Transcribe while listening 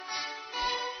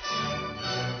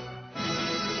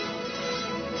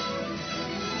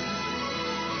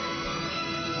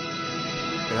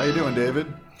Hey, how you doing,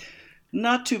 David?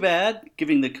 Not too bad,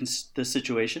 given the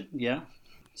situation. Yeah,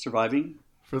 surviving.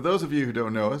 For those of you who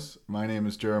don't know us, my name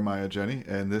is Jeremiah Jenny,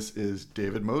 and this is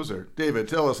David Moser. David,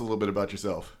 tell us a little bit about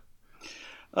yourself.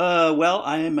 Well,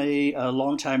 I am a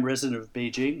longtime resident of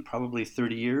Beijing, probably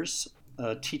 30 years,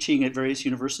 teaching at various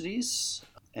universities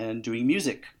and doing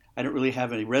music. I don't really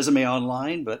have any resume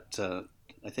online, but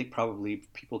I think probably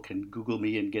people can Google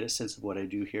me and get a sense of what I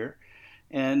do here.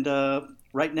 And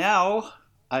right now,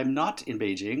 I'm not in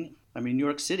Beijing. I'm in New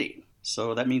York City.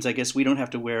 So that means I guess we don't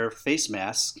have to wear face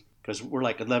masks because we're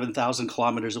like 11,000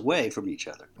 kilometers away from each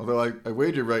other. Although I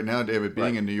wager right now, David,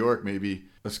 being Right. in New York may be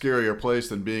a scarier place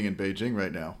than being in Beijing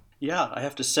right now. Yeah, I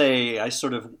have to say, I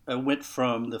sort of went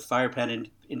from the fire pan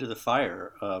into the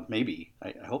fire. Maybe.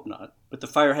 I hope not. But the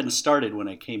fire hadn't started when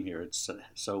I came here.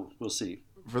 So we'll see.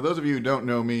 For those of you who don't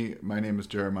know me, my name is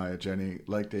Jeremiah Jenny.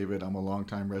 Like David, I'm a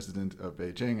longtime resident of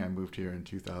Beijing. I moved here in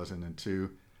 2002.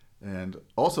 And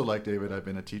also, like David, I've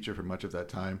been a teacher for much of that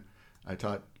time. I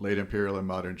taught late imperial and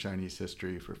modern Chinese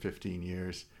history for 15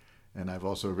 years. And I've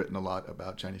also written a lot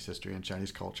about Chinese history and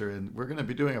Chinese culture. And we're going to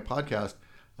be doing a podcast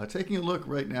taking a look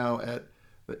right now at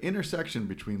the intersection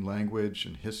between language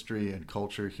and history and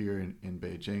culture here in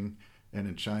Beijing and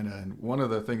in China. And one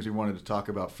of the things we wanted to talk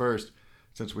about first,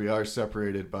 since we are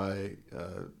separated by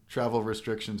travel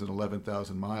restrictions and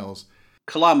 11,000 miles,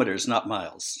 Kilometers, not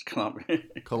miles.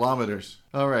 kilometers.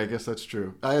 All right, I guess that's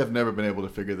true. I have never been able to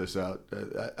figure this out.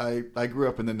 I grew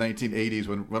up in the 1980s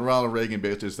when Ronald Reagan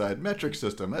basically decided metric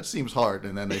system. That seems hard,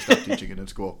 and then they stopped teaching it in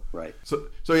school. Right. So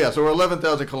we're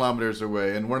 11,000 kilometers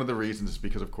away, and one of the reasons is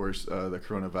because, of course, the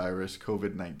coronavirus,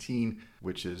 COVID-19,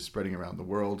 which is spreading around the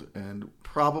world, and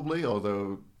probably,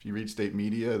 although if you read state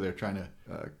media, they're trying to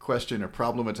question or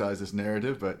problematize this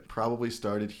narrative, but probably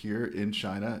started here in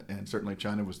China, and certainly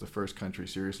China was the first country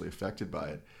seriously affected by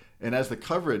it. And as the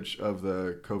coverage of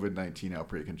the COVID-19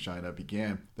 outbreak in China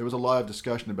began, there was a lot of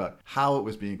discussion about how it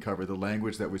was being covered, the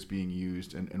language that was being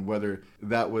used, and whether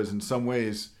that was in some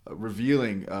ways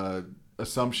revealing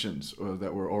assumptions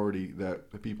that were already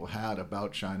that the people had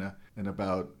about China and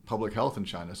about public health in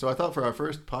China. So I thought for our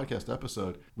first podcast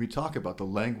episode, we'd talk about the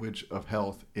language of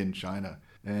health in China.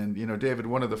 And, you know, David,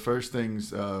 one of the first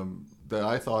things that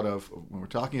I thought of when we're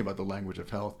talking about the language of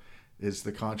health is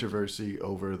the controversy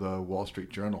over the Wall Street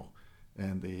Journal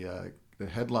and the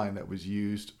headline that was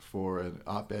used for an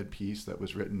op-ed piece that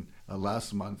was written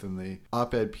last month. And the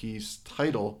op-ed piece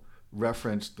title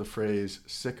referenced the phrase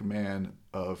sick man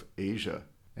of Asia.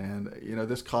 And, you know,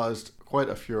 this caused quite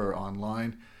a furor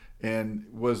online and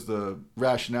was the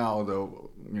rationale,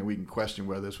 though, you know, we can question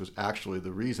whether this was actually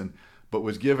the reason, but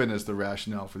was given as the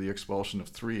rationale for the expulsion of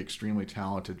three extremely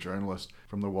talented journalists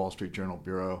from the Wall Street Journal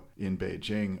Bureau in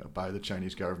Beijing by the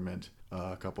Chinese government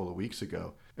a couple of weeks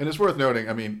ago. And it's worth noting,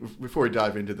 I mean, before we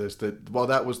dive into this, that while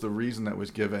that was the reason that was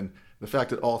given, the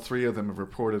fact that all three of them have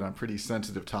reported on pretty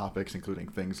sensitive topics, including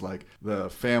things like the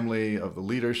family of the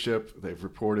leadership they've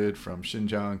reported from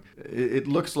Xinjiang, it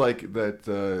looks like that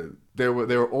they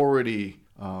were already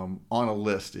on a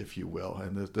list, if you will,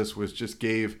 and this was just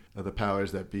gave the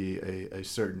powers that be a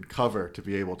certain cover to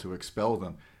be able to expel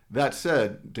them. That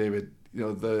said, David, you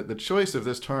know, the choice of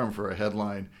this term for a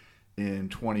headline in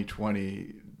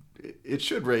 2020, it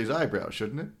should raise eyebrows,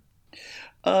 shouldn't it?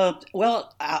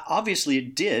 Well, obviously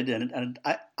it did, and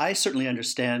I certainly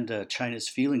understand China's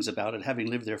feelings about it, having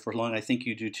lived there for long. I think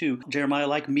you do too. Jeremiah,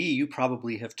 like me, you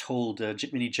probably have told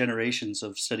many generations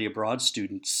of study abroad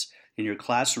students in your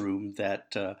classroom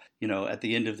that, you know, at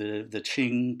the end of the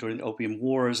Qing, during the Opium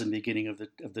Wars and beginning of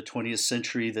the 20th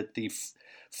century, that the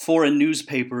foreign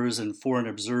newspapers and foreign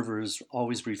observers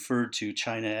always referred to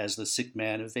China as the sick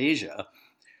man of Asia.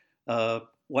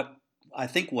 What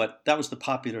that was the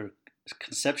popular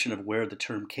conception of where the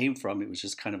term came from. It was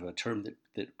just kind of a term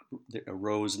that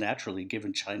arose naturally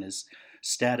given China's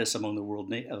status among the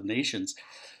world of nations.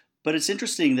 But it's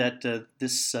interesting that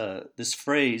this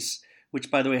phrase, which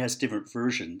by the way has different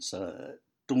versions,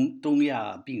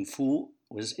 Dongya Bing Fu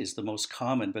is the most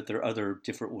common, but there are other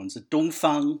different ones.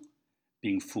 Dongfang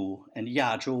Bing Fu and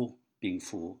Yazhou Bing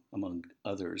Fu, among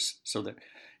others. So that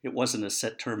it wasn't a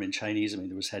set term in Chinese. I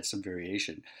mean, had some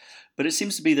variation. But it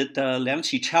seems to be that Liang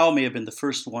Qichao may have been the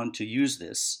first one to use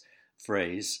this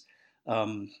phrase.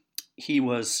 He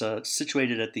was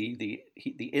situated at the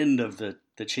end of the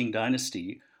Qing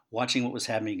dynasty, watching what was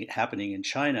happening in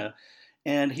China,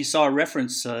 and he saw a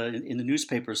reference in the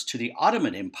newspapers to the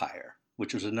Ottoman Empire,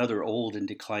 which was another old and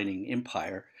declining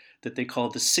empire that they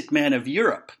called the sick man of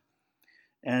Europe.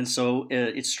 And so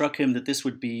it struck him that this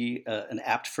would be an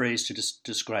apt phrase to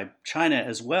describe China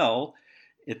as well.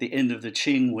 At the end of the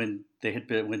Qing, when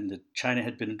China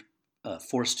had been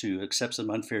forced to accept some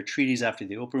unfair treaties after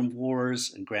the Opium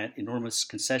Wars and grant enormous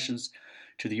concessions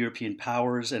to the European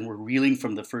powers, and were reeling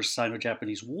from the First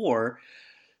Sino-Japanese War,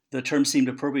 the term seemed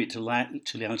appropriate to Liang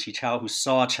Qichao, who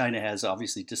saw China as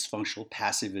obviously dysfunctional,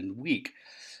 passive, and weak.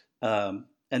 And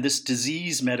this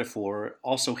disease metaphor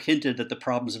also hinted that the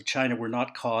problems of China were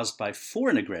not caused by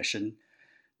foreign aggression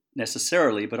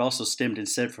necessarily, but also stemmed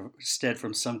instead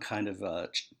from some kind of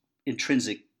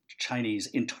intrinsic Chinese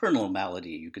internal malady,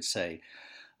 you could say.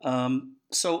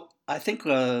 So I think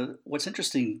what's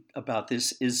interesting about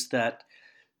this is that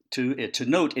to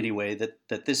note anyway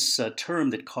that this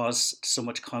term that caused so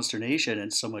much consternation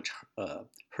and so much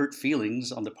hurt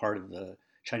feelings on the part of the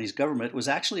Chinese government was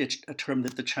actually a term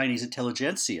that the Chinese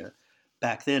intelligentsia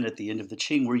back then at the end of the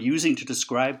Qing were using to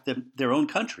describe their own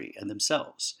country and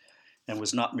themselves, and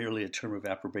was not merely a term of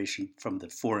approbation from the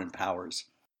foreign powers.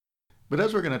 But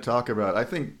as we're going to talk about, I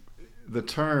think the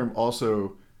term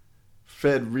also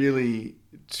fed really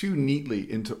too neatly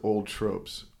into old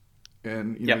tropes.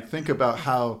 And you think about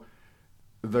how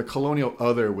the colonial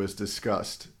other was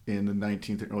discussed in the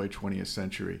 19th and early 20th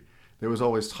century. There was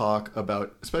always talk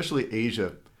about, especially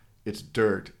Asia, its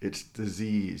dirt, its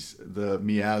disease, the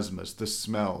miasmas, the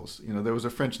smells. There was a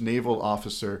French naval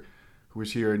officer who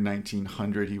was here in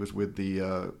 1900. He was with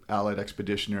the Allied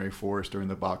Expeditionary Force during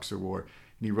the Boxer War,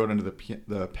 and he wrote under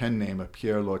the pen name of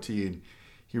Pierre Loti. And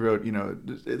he wrote,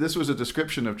 this was a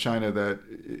description of China that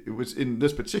it was in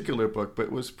this particular book,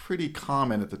 but was pretty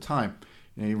common at the time.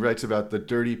 He writes about the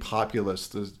dirty populace,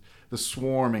 the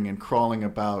swarming and crawling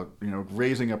about,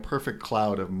 raising a perfect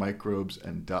cloud of microbes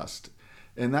and dust.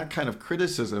 And that kind of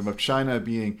criticism of China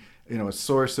being, a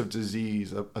source of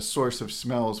disease, a source of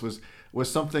smells was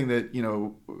something that,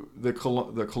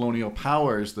 the colonial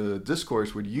powers, the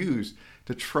discourse would use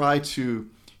to try to,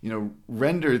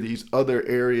 render these other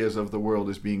areas of the world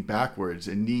as being backwards,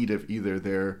 in need of either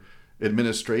their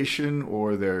administration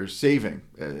or their saving,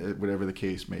 whatever the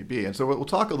case may be. And so we'll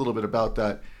talk a little bit about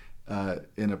that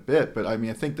in a bit. But I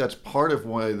think that's part of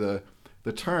why the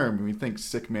term, when we think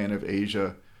sick man of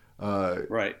Asia,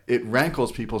 right, it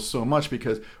rankles people so much,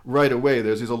 because right away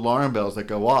there's these alarm bells that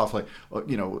go off, like,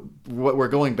 we're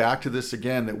going back to this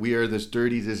again, that we are this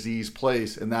dirty disease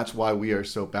place, and that's why we are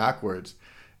so backwards.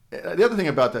 The other thing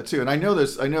about that too, and I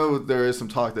know there is some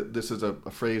talk that this is a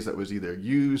phrase that was either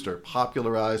used or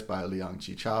popularized by Liang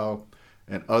Qichao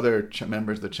and other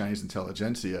members of the Chinese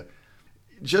intelligentsia.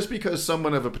 Just because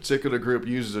someone of a particular group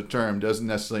uses a term doesn't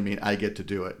necessarily mean I get to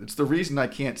do it. It's the reason I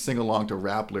can't sing along to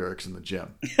rap lyrics in the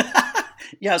gym.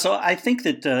 Yeah, so I think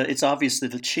that it's obvious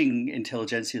that the Qing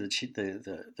intelligentsia,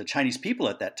 the Chinese people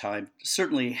at that time,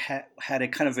 certainly had a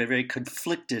kind of a very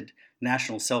conflicted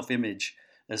national self-image,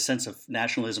 a sense of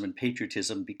nationalism and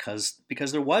patriotism, because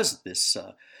there was this.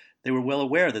 They were well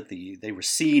aware that they were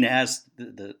seen as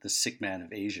the sick man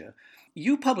of Asia.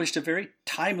 You published a very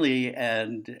timely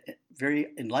and very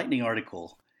enlightening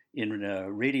article in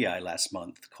Radii last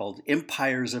month called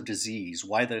 "Empires of Disease: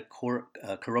 Why the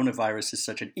Coronavirus is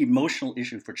Such an Emotional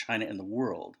Issue for China and the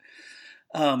World."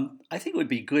 I think it would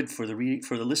be good for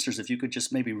the listeners if you could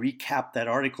just maybe recap that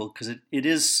article, because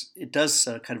it does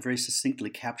kind of very succinctly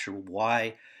capture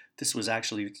why this was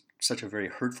actually such a very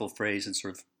hurtful phrase and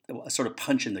sort of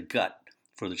punch in the gut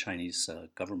for the Chinese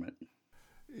government.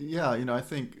 Yeah, I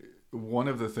think one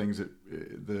of the things that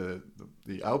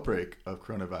the outbreak of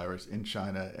coronavirus in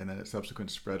China and then its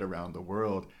subsequent spread around the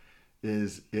world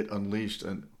is it unleashed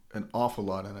an awful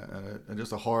lot and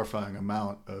just a horrifying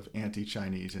amount of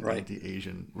anti-Chinese and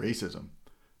anti-Asian racism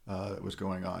that was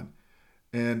going on.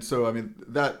 And so,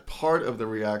 that part of the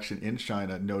reaction in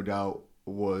China, no doubt,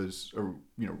 was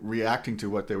reacting to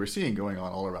what they were seeing going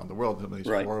on all around the world. Some of these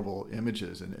horrible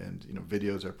images and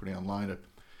videos they're putting online of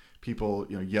people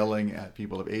yelling at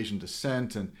people of Asian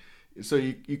descent, and so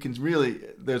you can really,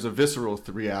 there's a visceral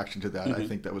reaction to that. Mm-hmm. I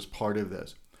think that was part of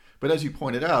this. But as you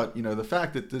pointed out, the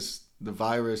fact that the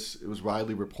virus, it was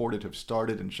widely reported to have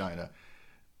started in China,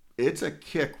 it's a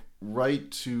kick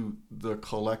right to the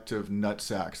collective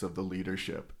nutsacks of the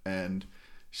leadership and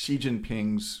Xi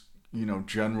Jinping's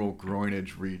general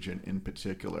groinage region in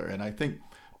particular. And I think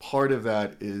part of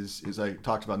that is, as I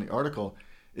talked about in the article,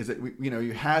 is that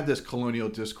you had this colonial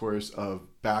discourse of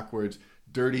backwards,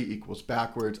 dirty equals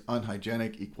backwards,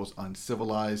 unhygienic equals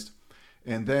uncivilized,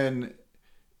 and then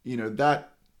that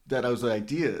those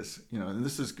ideas, and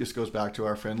this goes back to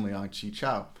our friend Liang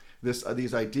Qichao.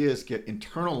 These ideas get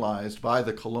internalized by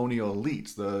the colonial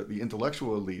elites, the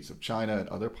intellectual elites of China and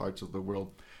other parts of the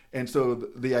world. And so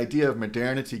the idea of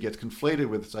modernity gets conflated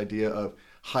with this idea of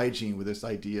hygiene, with this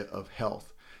idea of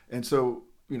health. And so,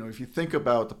 if you think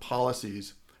about the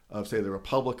policies of, say, the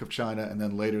Republic of China and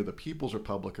then later the People's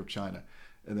Republic of China.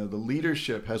 And the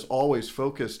leadership has always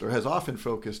focused, or has often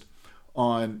focused,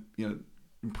 on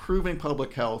improving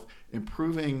public health,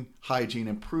 improving hygiene,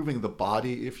 improving the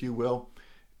body, if you will,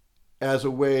 as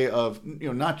a way of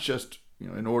not just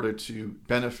in order to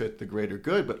benefit the greater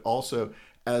good, but also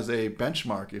as a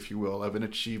benchmark, if you will, of an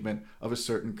achievement of a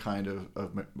certain kind of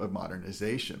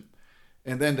modernization.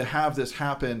 And then to have this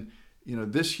happen,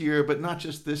 this year, but not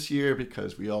just this year,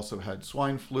 because we also had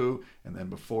swine flu, and then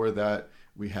before that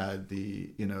we had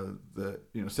the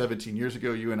 17 years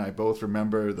ago, you and I both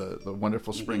remember the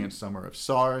wonderful spring and summer of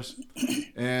SARS,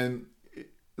 and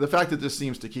the fact that this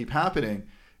seems to keep happening,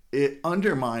 it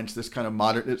undermines this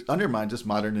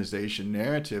modernization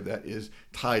narrative that is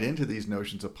tied into these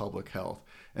notions of public health.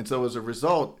 And so as a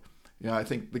result, I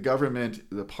think the government,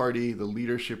 the party, the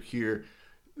leadership here,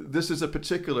 this is a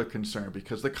particular concern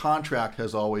because the contract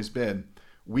has always been,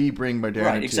 we bring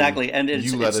modernity. Right, exactly. And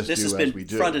this has been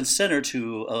front and center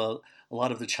to a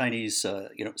lot of the Chinese,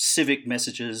 civic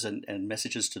messages and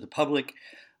messages to the public,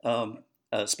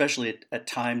 especially at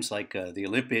times like the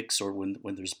Olympics or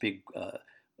when there's big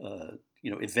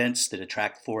events that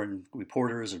attract foreign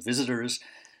reporters or visitors.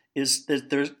 Is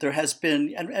that there has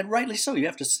been, and rightly so, you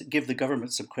have to give the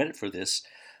government some credit for this.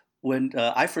 When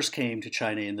I first came to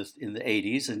China in the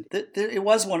 80s, and it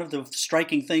was one of the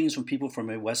striking things when people from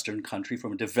a Western country,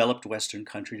 from a developed Western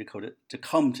country, to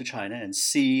come to China and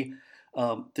see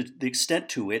the extent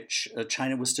to which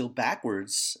China was still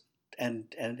backwards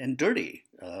and dirty.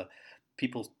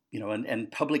 People, and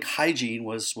public hygiene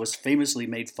was famously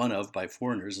made fun of by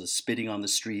foreigners, as spitting on the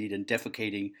street and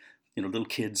defecating, little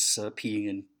kids peeing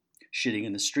and shitting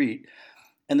in the street.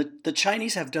 And the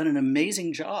Chinese have done an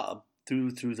amazing job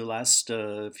through the last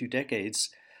few decades,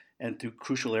 and through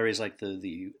crucial areas like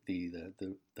the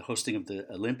hosting of the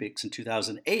Olympics in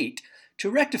 2008, to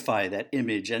rectify that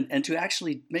image and to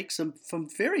actually make some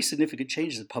very significant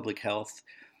changes in public health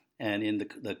and in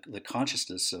the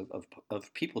consciousness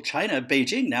of people. China,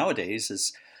 Beijing nowadays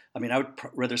is, I would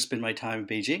rather spend my time in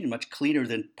Beijing, much cleaner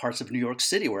than parts of New York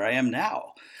City where I am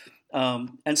now.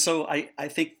 And so I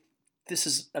think this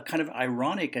is a kind of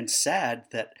ironic and sad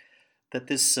that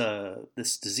this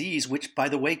disease, which by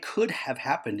the way could have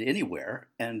happened anywhere,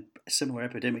 and similar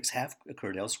epidemics have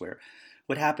occurred elsewhere,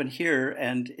 would happen here.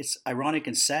 And it's ironic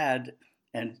and sad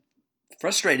and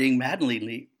frustrating,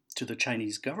 maddeningly, to the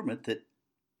Chinese government that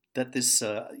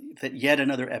yet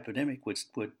another epidemic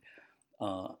would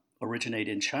originate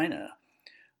in China.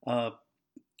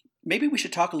 Maybe we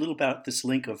should talk a little about this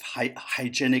link of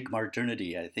hygienic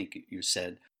modernity, I think you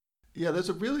said. Yeah, there's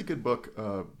a really good book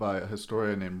by a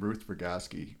historian named Ruth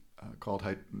Vergasky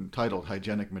titled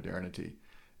Hygienic Modernity.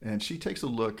 And she takes a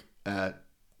look at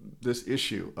this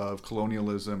issue of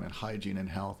colonialism and hygiene and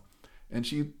health. And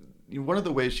one of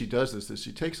the ways she does this is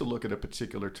she takes a look at a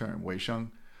particular term,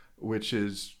 weisheng, which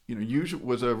is,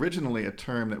 was originally a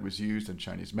term that was used in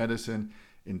Chinese medicine.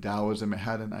 In Taoism, it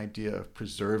had an idea of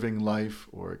preserving life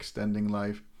or extending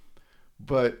life.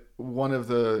 But one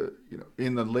of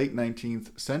in the late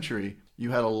 19th century, you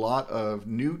had a lot of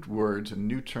new words and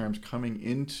new terms coming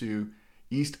into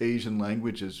East Asian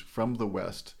languages from the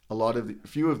West. A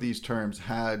few of these terms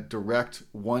had direct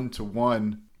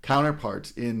one-to-one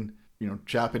counterparts in,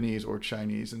 Japanese or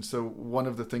Chinese. And so one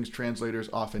of the things translators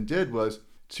often did was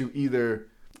to either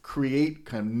create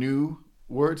kind of new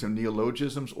words and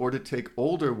neologisms, or to take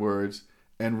older words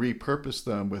and repurpose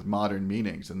them with modern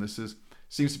meanings. And this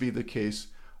seems to be the case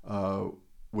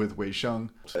with weisheng.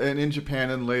 And in Japan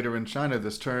and later in China,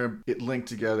 this term, it linked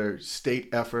together state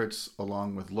efforts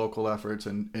along with local efforts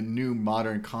and new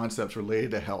modern concepts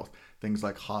related to health. Things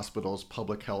like hospitals,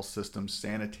 public health systems,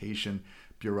 sanitation,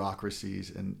 bureaucracies,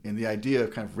 and the idea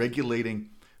of kind of regulating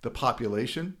the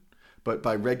population. But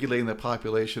by regulating the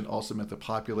population also meant the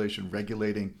population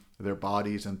regulating their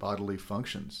bodies and bodily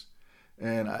functions.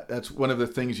 And that's one of the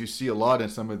things you see a lot in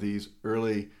some of these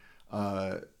early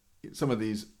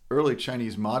Chinese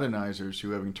modernizers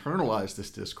who have internalized this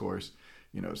discourse.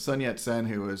 Sun Yat-sen,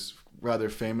 who was rather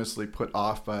famously put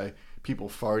off by people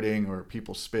farting or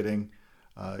people spitting.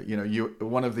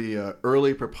 One of the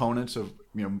early proponents of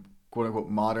quote unquote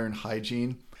modern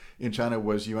hygiene in China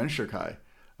was Yuan Shikai,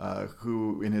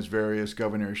 who in his various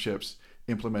governorships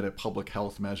implemented public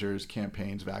health measures,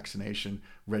 campaigns, vaccination,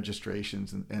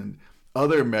 registrations, and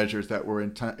other measures that were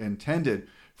intended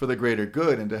for the greater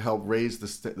good and to help raise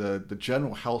the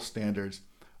general health standards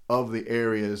of the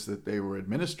areas that they were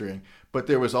administering. But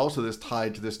there was also this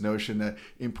tied to this notion that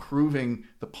improving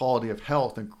the quality of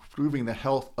health, improving the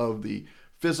health of the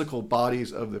physical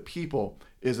bodies of the people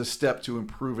is a step to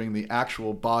improving the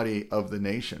actual body of the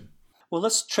nation. Well,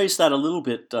 let's trace that a little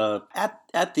bit.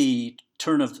 At the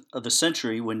turn of the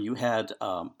century, when you had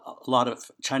a lot of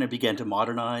China began to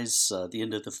modernize, the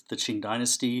end of the Qing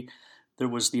dynasty, there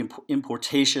was the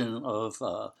importation of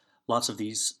lots of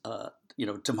these,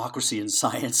 democracy in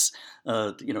science.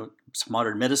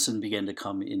 Modern medicine began to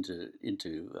come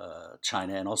into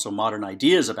China, and also modern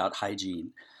ideas about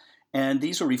hygiene. And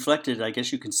these were reflected, I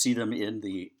guess you can see them in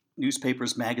the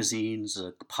newspapers, magazines,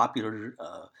 popular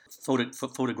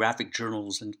photographic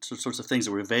journals, and sorts of things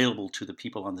that were available to the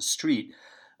people on the street.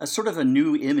 A sort of a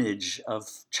new image of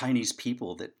Chinese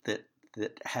people that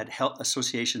had health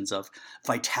associations of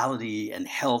vitality and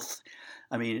health.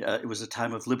 I mean, it was a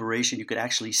time of liberation. You could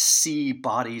actually see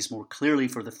bodies more clearly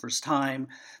for the first time.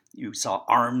 You saw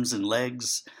arms and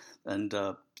legs, and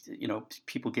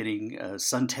people getting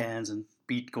suntans and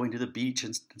going to the beach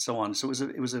and so on. So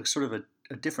it was a sort of a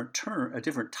different a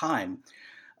different time.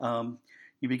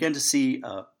 You began to see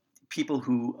people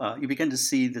who you began to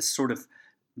see this sort of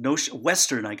notion,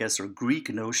 Western, I guess, or Greek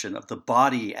notion of the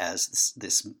body as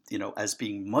this as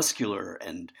being muscular,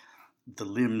 and the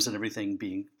limbs and everything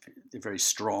being very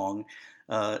strong.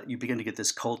 You begin to get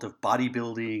this cult of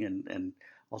bodybuilding and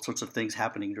all sorts of things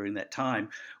happening during that time.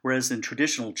 Whereas in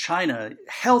traditional China,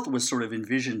 health was sort of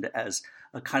envisioned as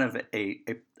a kind of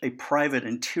a private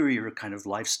interior kind of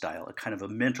lifestyle, a kind of a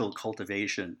mental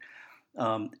cultivation.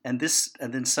 And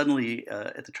then suddenly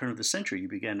at the turn of the century, you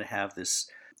began to have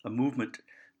a movement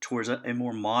towards a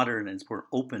more modern and more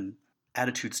open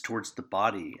attitudes towards the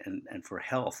body and for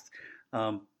health.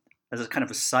 As a kind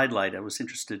of a sidelight, I was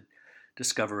interested to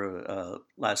discover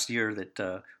last year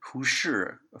that Hu Shi,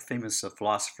 a famous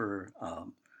philosopher,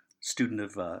 student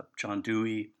of John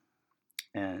Dewey,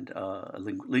 and a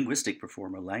linguistic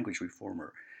reformer, language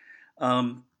reformer,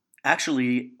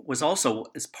 actually was also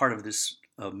as part of this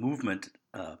movement.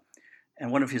 And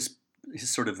one of his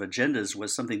sort of agendas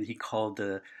was something that he called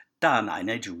the 大奶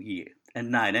奶主义.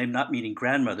 And 奶奶not meaning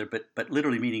grandmother, but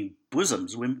literally meaning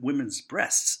bosoms, women's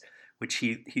breasts, which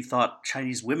he thought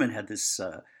Chinese women had this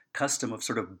custom of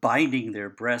sort of binding their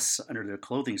breasts under their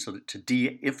clothing so that to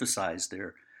de-emphasize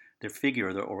their figure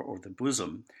or the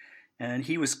bosom. And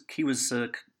he was convinced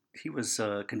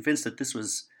that this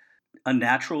was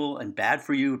unnatural and bad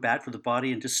for you, bad for the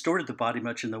body, and distorted the body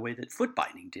much in the way that foot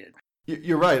binding did.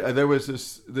 You're right. There was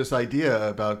this idea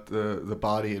about the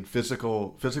body and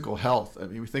physical health. I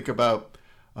mean, we think about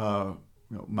Mao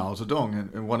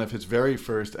Zedong, and one of his very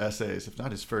first essays, if not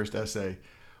his first essay,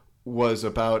 was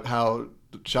about how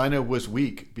China was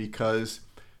weak because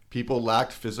people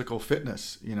lacked physical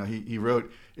fitness. He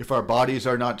wrote, "If our bodies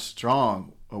are not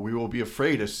strong, we will be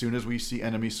afraid as soon as we see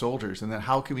enemy soldiers. And then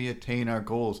how can we attain our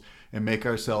goals and make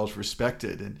ourselves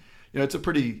respected?" And it's a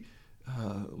pretty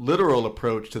literal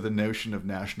approach to the notion of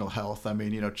national health. I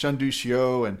mean, Chen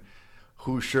Duxiu and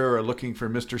Hu Shi are looking for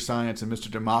Mr. Science and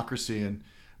Mr. Democracy, and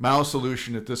Mao's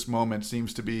solution at this moment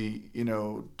seems to be,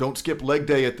 don't skip leg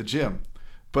day at the gym.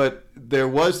 But there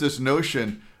was this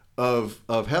notion of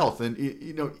health, and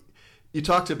you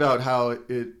talked about how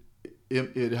it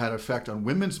had effect on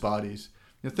women's bodies.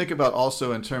 Think about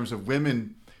also in terms of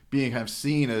women being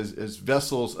seen as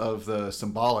vessels of the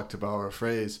symbolic, to borrow a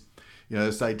phrase.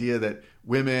 This idea that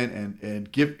women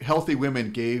and healthy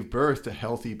women gave birth to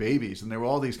healthy babies, and there were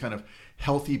all these kind of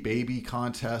healthy baby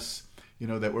contests,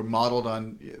 that were modeled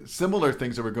on similar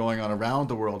things that were going on around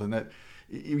the world, and that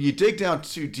you dig down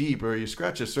too deep or you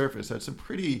scratch the surface, that's some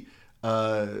pretty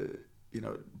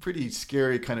pretty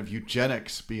scary kind of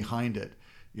eugenics behind it.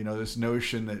 This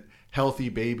notion that healthy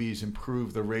babies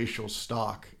improve the racial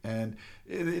stock, and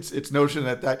it's notion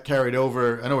that carried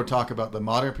over. I know we'll talk about the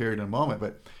modern period in a moment,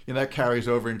 but that carries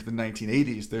over into the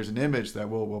 1980s. There's an image that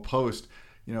we'll post,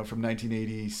 from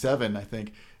 1987, I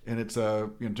think, and it's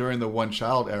during the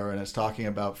one-child era, and it's talking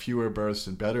about fewer births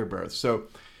and better births. So,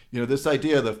 this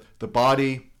idea of the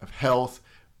body, of health,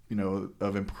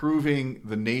 of improving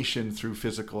the nation through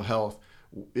physical health,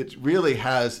 it really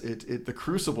has the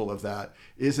crucible of that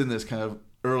is in this kind of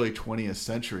early 20th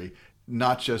century.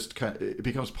 Not just it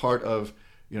becomes part of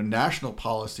national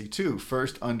policy too.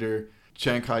 First under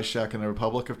Chiang Kai-shek in the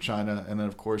Republic of China, and then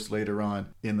of course later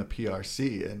on in the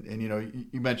PRC. And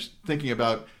you mentioned thinking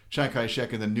about Chiang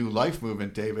Kai-shek and the New Life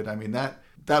movement, David. I mean that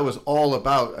was all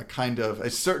about a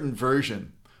certain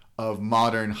version of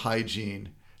modern hygiene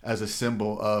as a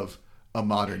symbol of a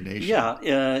modern nation.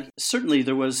 Yeah, certainly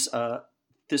there was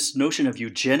this notion of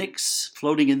eugenics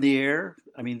floating in the air.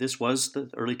 I mean, this was the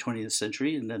early 20th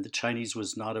century, and then the Chinese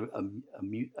was not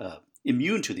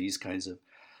immune to these kinds of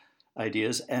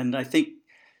ideas. And I think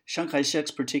Chiang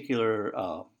Kai-shek's particular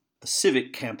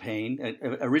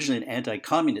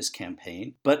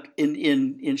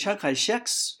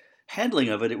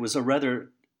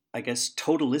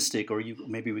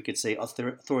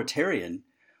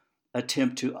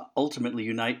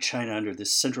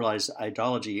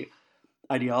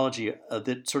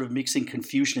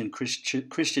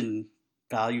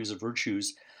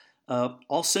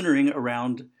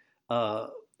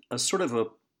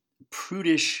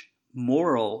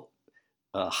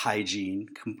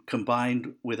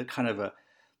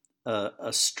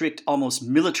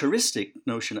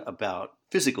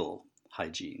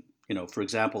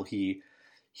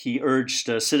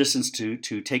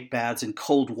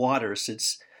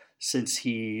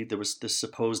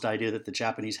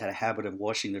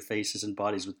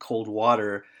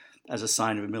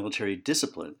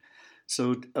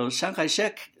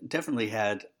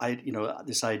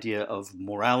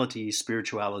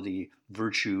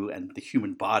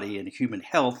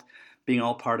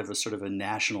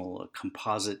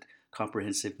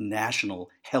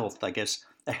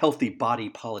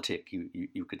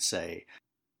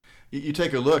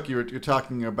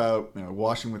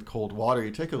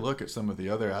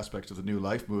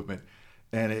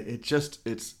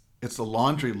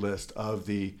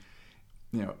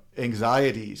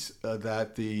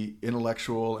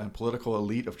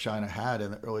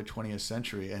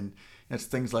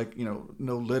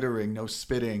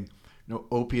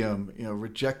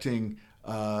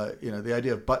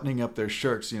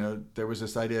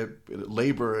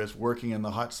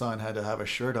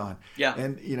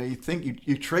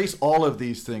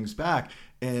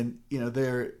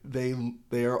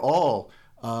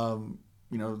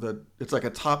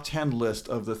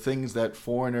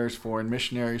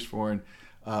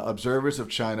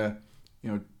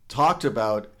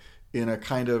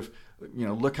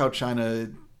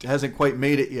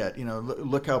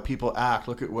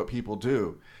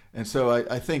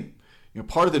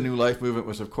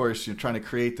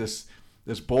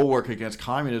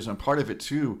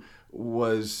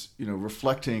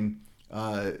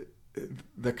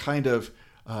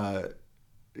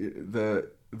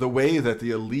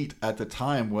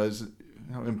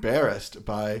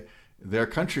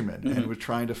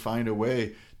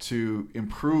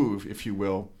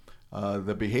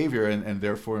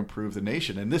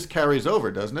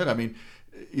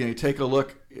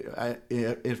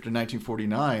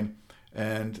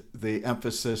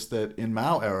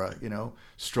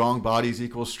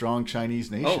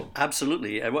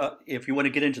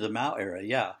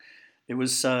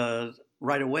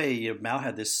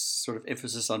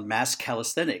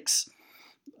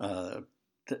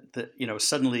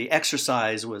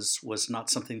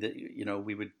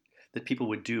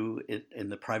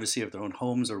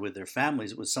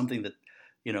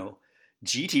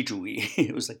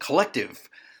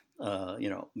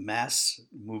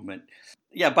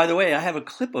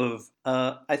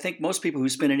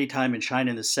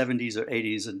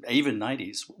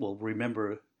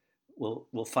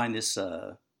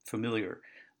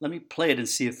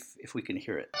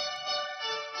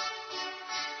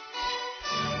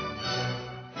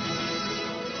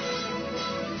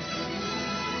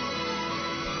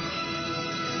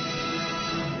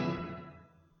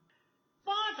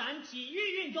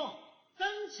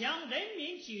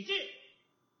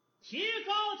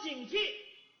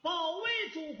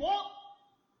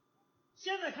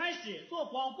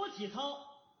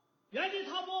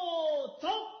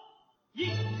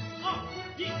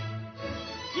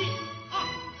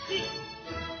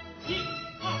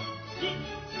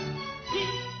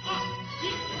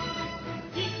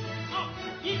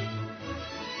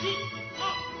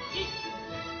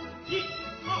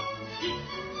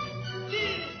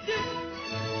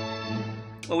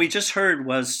What we just heard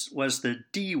was the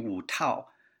第5套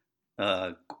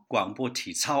广播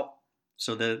体操.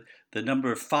 So the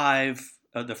number 5,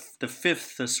 the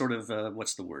fifth sort of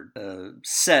what's the word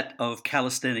set of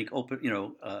calisthenic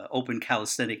open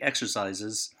calisthenic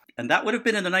exercises, and that would have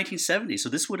been in the 1970s. So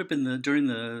this would have been during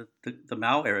the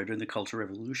Mao era, during the Cultural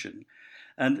Revolution,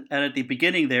 and at the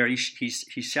beginning there he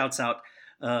shouts out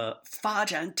发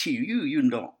展体育运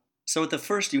动. So at the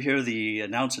first you hear the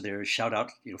announcer there shout out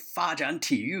发展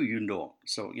体育运动.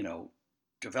 So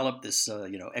develop this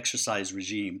exercise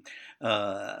regime.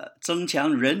 增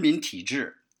强人民体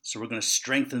质. So we're going to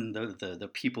strengthen the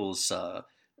people's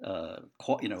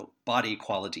body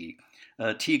quality.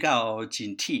 提高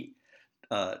警惕.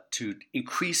 To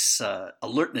increase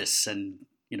alertness and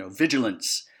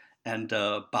vigilance, and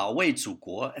保卫祖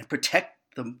国 and protect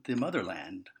the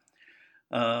motherland.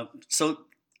 So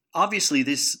obviously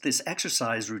this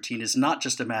exercise routine is not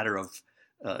just a matter of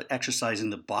exercising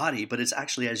the body, but it's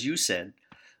actually, as you said,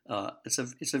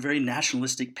 it's a very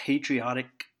nationalistic,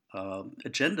 patriotic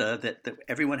agenda that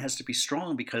everyone has to be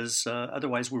strong because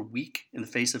otherwise we're weak in the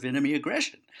face of enemy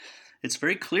aggression. It's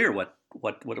very clear what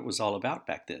it was all about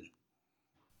back then.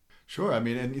 Sure. I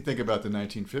mean, and you think about the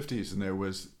 1950s, and there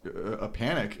was a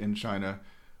panic in China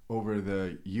over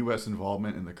the U.S.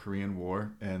 involvement in the Korean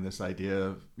War, and this idea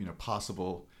of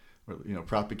possible,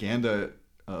 propaganda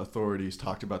authorities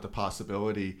talked about the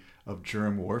possibility of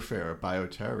germ warfare,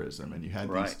 bioterrorism, and you had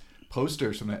these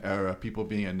posters from the era, people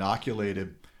being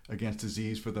inoculated against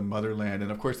disease for the motherland,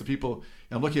 and of course the people.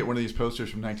 I'm looking at one of these posters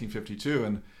from 1952,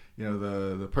 and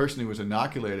the person who was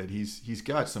inoculated, he's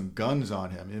got some guns on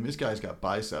him, and this guy's got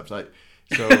biceps.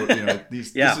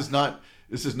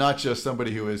 This is not just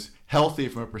somebody who is healthy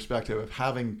from a perspective of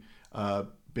having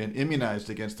been immunized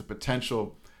against the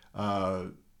potential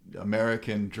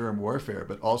American germ warfare,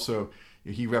 but also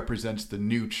he represents the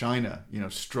new China,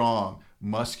 strong,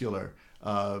 muscular,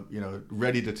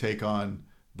 ready to take on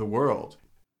the world.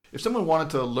 If someone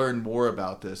wanted to learn more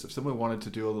about this, if someone wanted to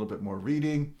do a little bit more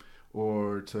reading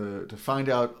or to find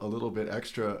out a little bit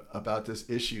extra about this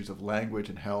issues of language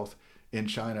and health in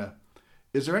China,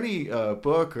 is there any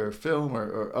book or film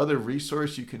or other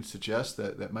resource you can suggest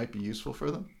that might be useful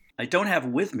for them? I don't have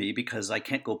with me because I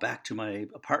can't go back to my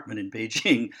apartment in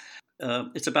Beijing.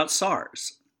 It's about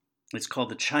SARS. It's called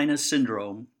The China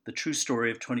Syndrome, The True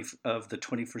Story of the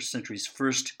 21st Century's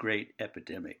First Great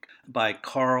Epidemic by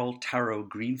Carl Taro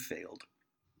Greenfield.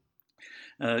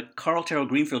 Carl Taro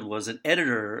Greenfield was an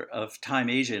editor of Time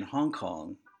Asia in Hong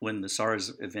Kong when the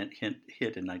SARS event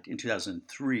hit in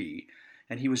 2003.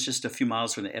 And he was just a few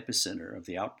miles from the epicenter of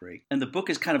the outbreak. And the book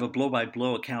is kind of a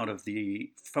blow-by-blow account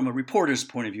from a reporter's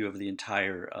point of view of the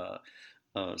entire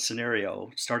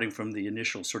scenario, starting from the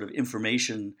initial sort of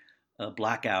information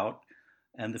blackout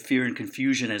and the fear and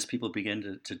confusion as people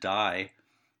begin to die.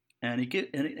 And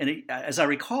as I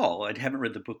recall, I haven't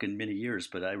read the book in many years,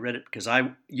 but I read it because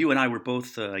you and I were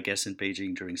both, I guess, in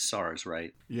Beijing during SARS,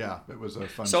 right? Yeah, it was a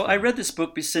fun. So story. I read this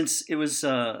book since it was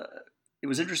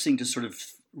interesting to sort of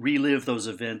relive those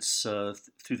events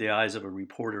through the eyes of a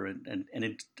reporter and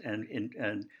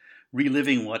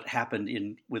reliving what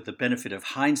happened with the benefit of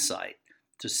hindsight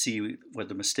to see what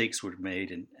the mistakes were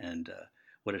made and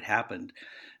what had happened.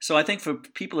 So I think for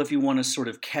people, if you want to sort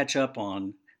of catch up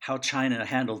on how China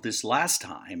handled this last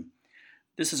time,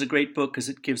 this is a great book because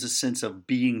it gives a sense of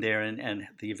being there and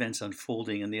the events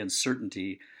unfolding and the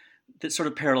uncertainty that sort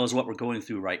of parallels what we're going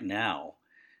through right now.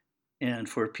 And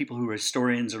for people who are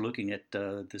historians or looking at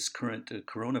this current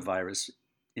coronavirus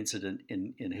incident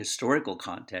in a historical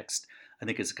context, I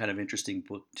think it's a kind of interesting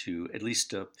book to at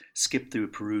least skip through,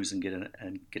 peruse, and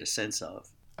get a sense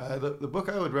of. The book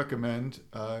I would recommend,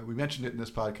 we mentioned it in this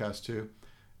podcast too,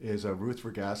 is Ruth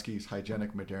Rogaski's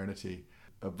Hygienic Modernity,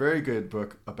 a very good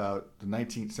book about the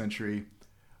 19th century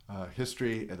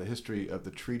history and the history of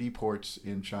the treaty ports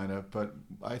in China. But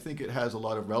I think it has a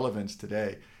lot of relevance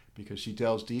today because she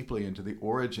delves deeply into the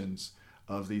origins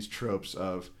of these tropes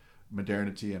of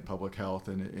modernity and public health.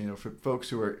 And for folks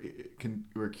who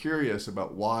are curious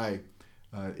about why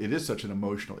it is such an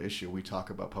emotional issue, we talk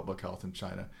about public health in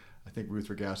China, I think Ruth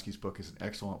Rogaski's book is an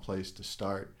excellent place to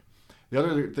start. The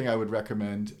other thing I would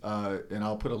recommend, and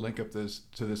I'll put a link up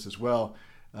to this as well,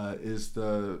 is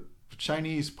the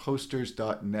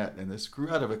ChinesePosters.net, and this grew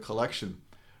out of a collection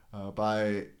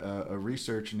by a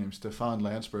researcher named Stefan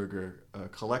Landsberger,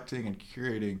 collecting and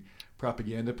curating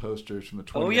propaganda posters from the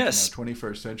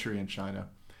 21st century in China.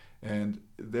 And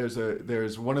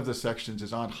there's one of the sections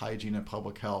is on hygiene and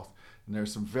public health, and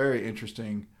there's some very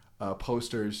interesting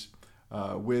posters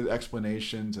with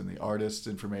explanations and the artist's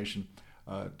information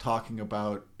talking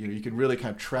about, you can really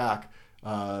kind of track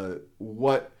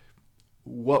what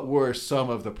were some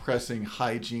of the pressing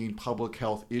hygiene, public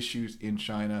health issues in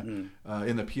China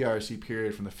in the PRC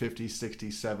period from the 50s,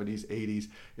 60s, 70s, 80s.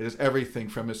 It is everything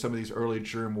from some of these early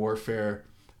germ warfare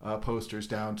posters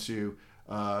down to,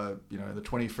 in the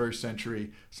 21st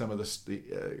century, some of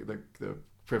the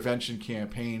prevention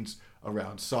campaigns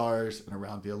around SARS and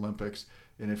around the Olympics.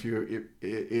 And if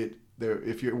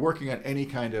you're working on any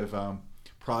kind of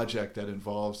project that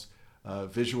involves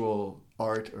visual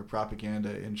art or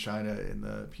propaganda in China in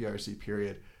the PRC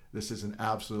period, this is an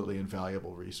absolutely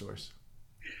invaluable resource.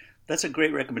 That's a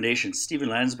great recommendation. Stephen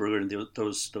Landsberger and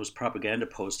those propaganda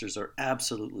posters are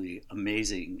absolutely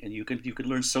amazing, and you can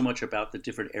learn so much about the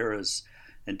different eras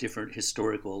and different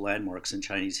historical landmarks in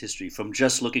Chinese history from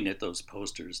just looking at those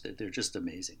posters. They're just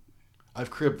amazing.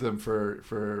 I've cribbed them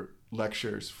for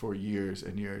lectures for years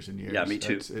and years and years. Yeah, me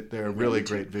too. They're a really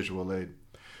great visual aid.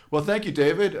 Well, thank you,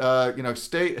 David.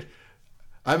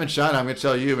 I'm in China. I'm going to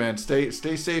tell you, man, stay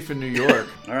safe in New York.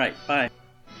 All right, bye.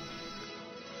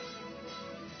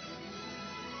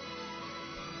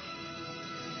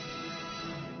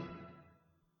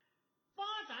 发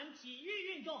展体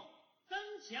育运动，增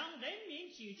强人民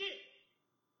体质，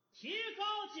提高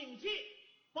警惕，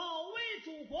保卫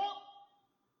祖国。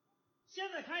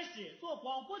现在开始做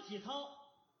广播体操，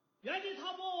原地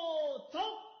踏步走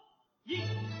，1、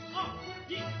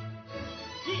2、1。